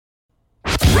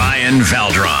Ryan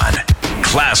Valdron.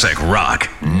 Classic Rock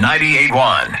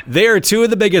 98.1. They are two of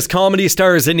the biggest comedy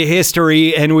stars in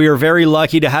history, and we are very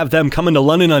lucky to have them coming to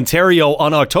London, Ontario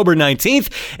on October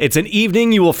 19th. It's an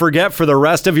evening you will forget for the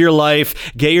rest of your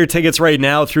life. Get your tickets right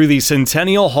now through the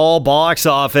Centennial Hall box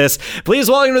office. Please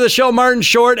welcome to the show Martin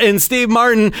Short and Steve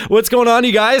Martin. What's going on,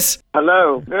 you guys?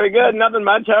 Hello. Very good. Nothing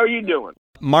much. How are you doing?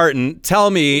 Martin, tell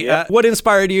me, what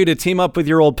inspired you to team up with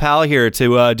your old pal here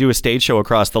to do a stage show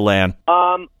across the land?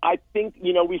 I think,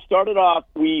 we started off,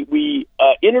 we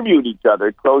interviewed each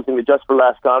other closing the Just for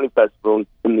Laughs Comedy Festival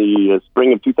in the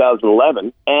spring of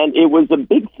 2011, and it was a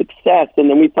big success. And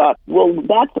then we thought, well,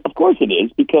 of course it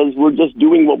is, because we're just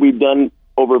doing what we've done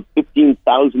over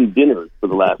 15,000 dinners for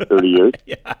the last 30 years.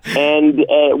 Yeah. And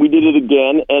we did it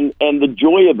again, and the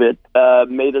joy of it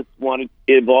made us want to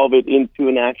evolve it into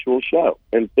an actual show.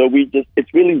 And so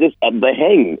it's really just the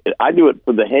hang. I do it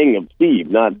for the hang of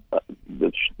Steve, not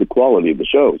the quality of the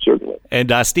show, certainly.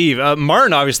 And Steve,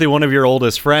 Martin, obviously one of your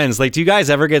oldest friends. Like, do you guys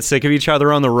ever get sick of each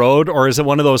other on the road, or is it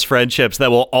one of those friendships that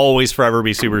will always forever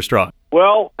be super strong?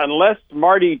 Well, unless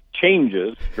Marty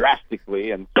changes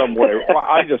drastically in some way,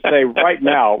 I just say right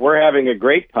now we're having a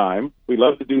great time. We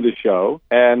love to do the show,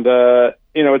 and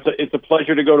it's a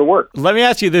pleasure to go to work. Let me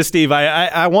ask you this, Steve.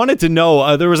 I wanted to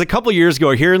know, there was a couple years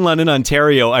ago here in London,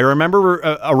 Ontario, I remember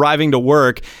arriving to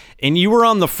work, and you were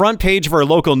on the front page of our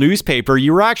local newspaper.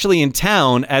 You were actually in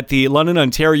town at the London,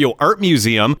 Ontario Art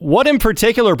Museum. What in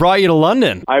particular brought you to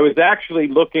London? I was actually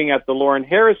looking at the Lauren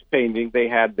Harris painting they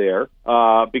had there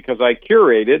because I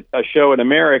curated a show in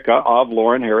America of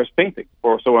Lauren Harris paintings,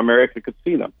 so America could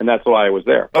see them, and that's why I was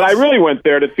there. But I really went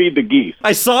there to feed the geese.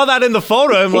 I saw that in the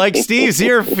photo. I'm like, Steve's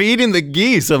here feeding the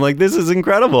geese. I'm like, this is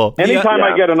incredible. Anytime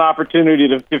I get an opportunity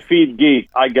to feed geese,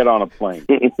 I get on a plane.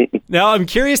 Now, I'm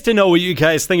curious to know what you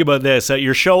guys think about this.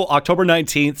 Your show, October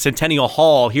 19th, Centennial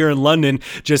Hall here in London,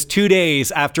 just 2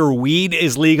 days after weed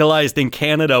is legalized in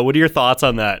Canada. What are your thoughts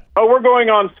on that? Oh, we're going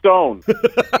on stone.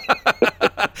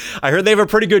 I heard they have a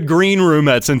pretty good green room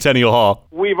at Centennial Hall.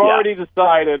 We've already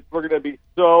decided we're going to be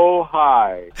so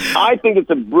high. I think it's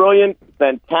a brilliant,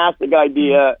 fantastic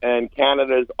idea, and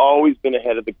Canada has always been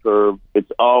ahead of the curve.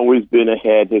 It's always been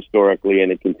ahead historically,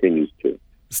 and it continues to.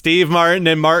 Steve Martin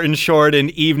and Martin Short, an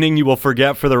evening you will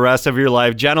forget for the rest of your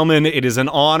life. Gentlemen, it is an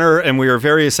honor, and we are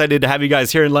very excited to have you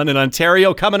guys here in London,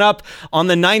 Ontario, coming up on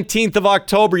the 19th of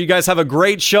October. You guys have a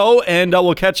great show, and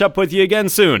we'll catch up with you again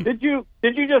soon. Did you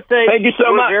just say thank you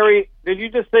so much? Did you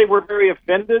just say we're very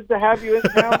offended to have you in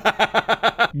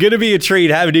town? Gonna be a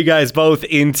treat having you guys both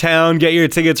in town. Get your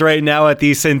tickets right now at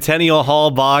the Centennial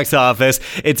Hall box office.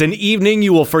 It's an evening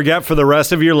you will forget for the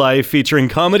rest of your life, featuring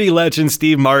comedy legend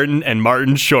Steve Martin and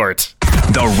Martin Short.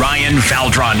 The Ryan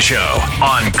Valdron Show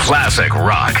on Classic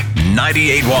Rock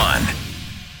 98.1.